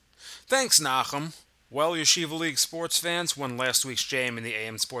Thanks, Nachum. Well, Yeshiva League sports fans, when last week's JM in the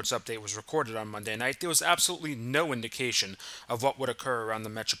AM Sports Update was recorded on Monday night, there was absolutely no indication of what would occur around the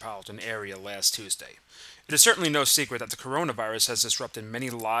metropolitan area last Tuesday. It is certainly no secret that the coronavirus has disrupted many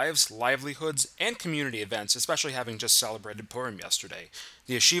lives, livelihoods, and community events, especially having just celebrated Purim yesterday.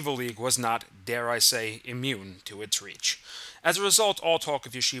 The Yeshiva League was not, dare I say, immune to its reach. As a result, all talk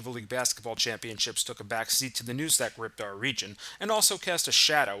of Yeshiva League basketball championships took a backseat to the news that gripped our region, and also cast a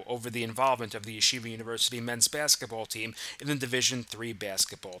shadow over the involvement of the Yeshiva University men's basketball team in the Division III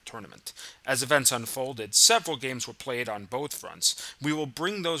basketball tournament. As events unfolded, several games were played on both fronts. We will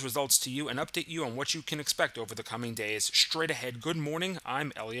bring those results to you and update you on what you can expect over the coming days. Straight ahead, good morning,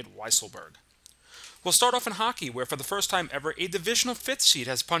 I'm Elliot Weisselberg. We'll start off in hockey, where for the first time ever, a divisional fifth seed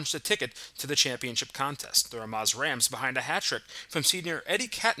has punched a ticket to the championship contest. The Ramaz Rams, behind a hat trick from senior Eddie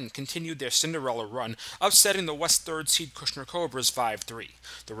Catton, continued their Cinderella run, upsetting the West third seed Kushner Cobras 5-3.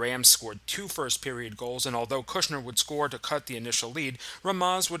 The Rams scored two first period goals, and although Kushner would score to cut the initial lead,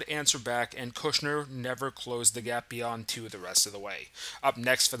 Ramaz would answer back, and Kushner never closed the gap beyond two the rest of the way. Up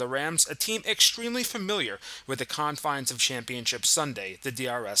next for the Rams, a team extremely familiar with the confines of Championship Sunday, the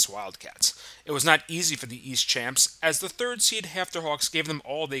DRS Wildcats. It was not easy for the East champs, as the third seed Hafterhawks gave them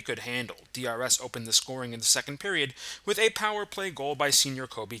all they could handle. DRS opened the scoring in the second period with a power play goal by senior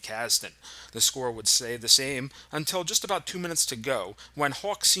Kobe Kasdan. The score would stay the same until just about 2 minutes to go, when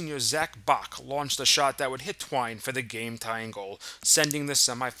Hawks senior Zach Bach launched a shot that would hit Twine for the game-tying goal, sending the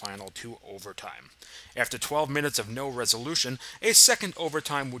semifinal to overtime. After 12 minutes of no resolution, a second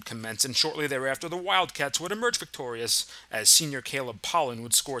overtime would commence, and shortly thereafter the Wildcats would emerge victorious as senior Caleb Pollen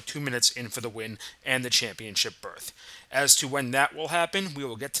would score 2 minutes in for the win and the championship berth. As to when that will happen, we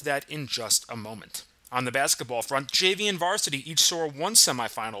will get to that in just a moment. On the basketball front, JV and varsity each saw one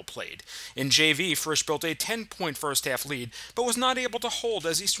semifinal played. In JV, Frisch built a 10-point first-half lead, but was not able to hold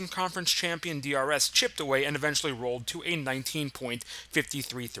as Eastern Conference champion DRS chipped away and eventually rolled to a 19-point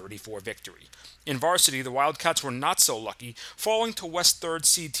 53-34 victory. In varsity, the Wildcats were not so lucky, falling to West 3rd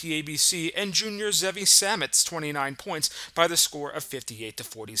seed TABC and junior Zevi Samet's 29 points by the score of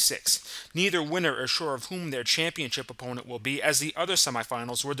 58-46. Neither winner is sure of whom their championship opponent will be, as the other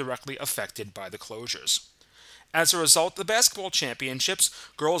semifinals were directly affected by the closures. As a result, the basketball championships,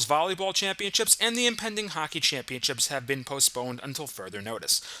 girls volleyball championships, and the impending hockey championships have been postponed until further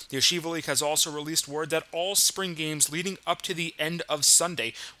notice. The Yeshiva League has also released word that all spring games leading up to the end of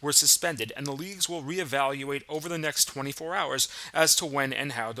Sunday were suspended, and the leagues will reevaluate over the next 24 hours as to when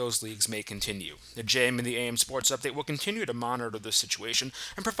and how those leagues may continue. The JM and the AM Sports Update will continue to monitor the situation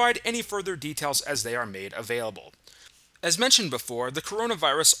and provide any further details as they are made available. As mentioned before, the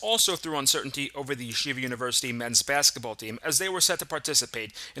coronavirus also threw uncertainty over the Yeshiva University men's basketball team as they were set to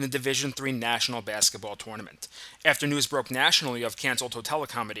participate in the Division III National Basketball Tournament. After news broke nationally of canceled hotel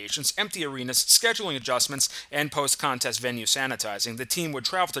accommodations, empty arenas, scheduling adjustments, and post-contest venue sanitizing, the team would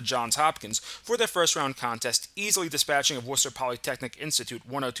travel to Johns Hopkins for their first-round contest, easily dispatching of Worcester Polytechnic Institute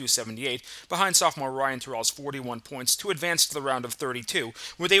 102-78 behind sophomore Ryan Terrell's 41 points to advance to the round of 32,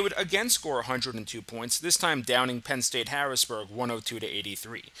 where they would again score 102 points, this time downing Penn State Harrisburg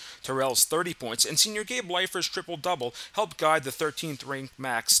 102-83. Terrell's 30 points and senior Gabe Leifer's triple-double helped guide the 13th ranked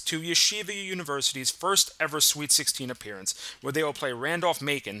Max to Yeshiva University's first ever Sweet 16 appearance, where they will play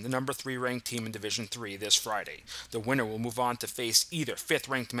Randolph-Macon, the number 3 ranked team in Division III, this Friday. The winner will move on to face either 5th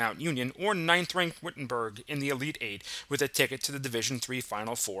ranked Mount Union or 9th ranked Wittenberg in the Elite 8, with a ticket to the Division III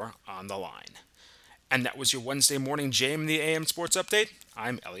Final Four on the line. And that was your Wednesday morning JM in the AM Sports Update.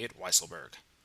 I'm Elliot Weisselberg.